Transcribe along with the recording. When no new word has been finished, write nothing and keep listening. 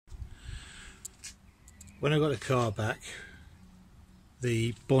When I got the car back,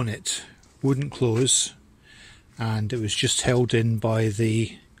 the bonnet wouldn't close and it was just held in by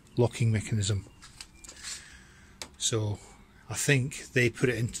the locking mechanism. So I think they put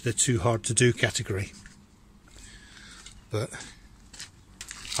it into the too hard to do category. But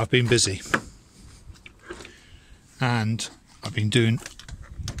I've been busy and I've been doing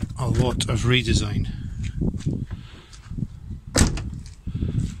a lot of redesign.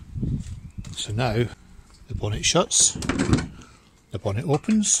 So now the bonnet shuts, the bonnet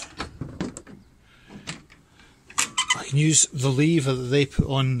opens. I can use the lever that they put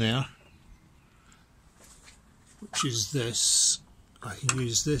on there, which is this. I can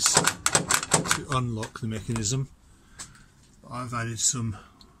use this to unlock the mechanism. I've added some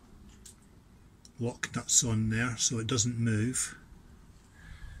lock nuts on there so it doesn't move,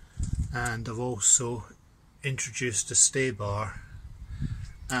 and I've also introduced a stay bar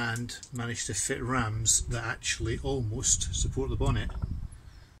and managed to fit rams that actually almost support the bonnet.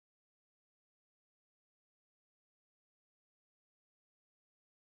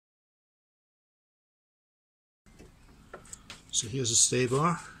 So here's a stay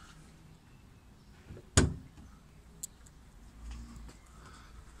bar.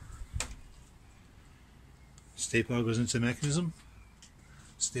 Stay bar goes into the mechanism.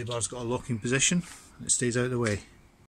 Stay bar's got a locking position and it stays out of the way.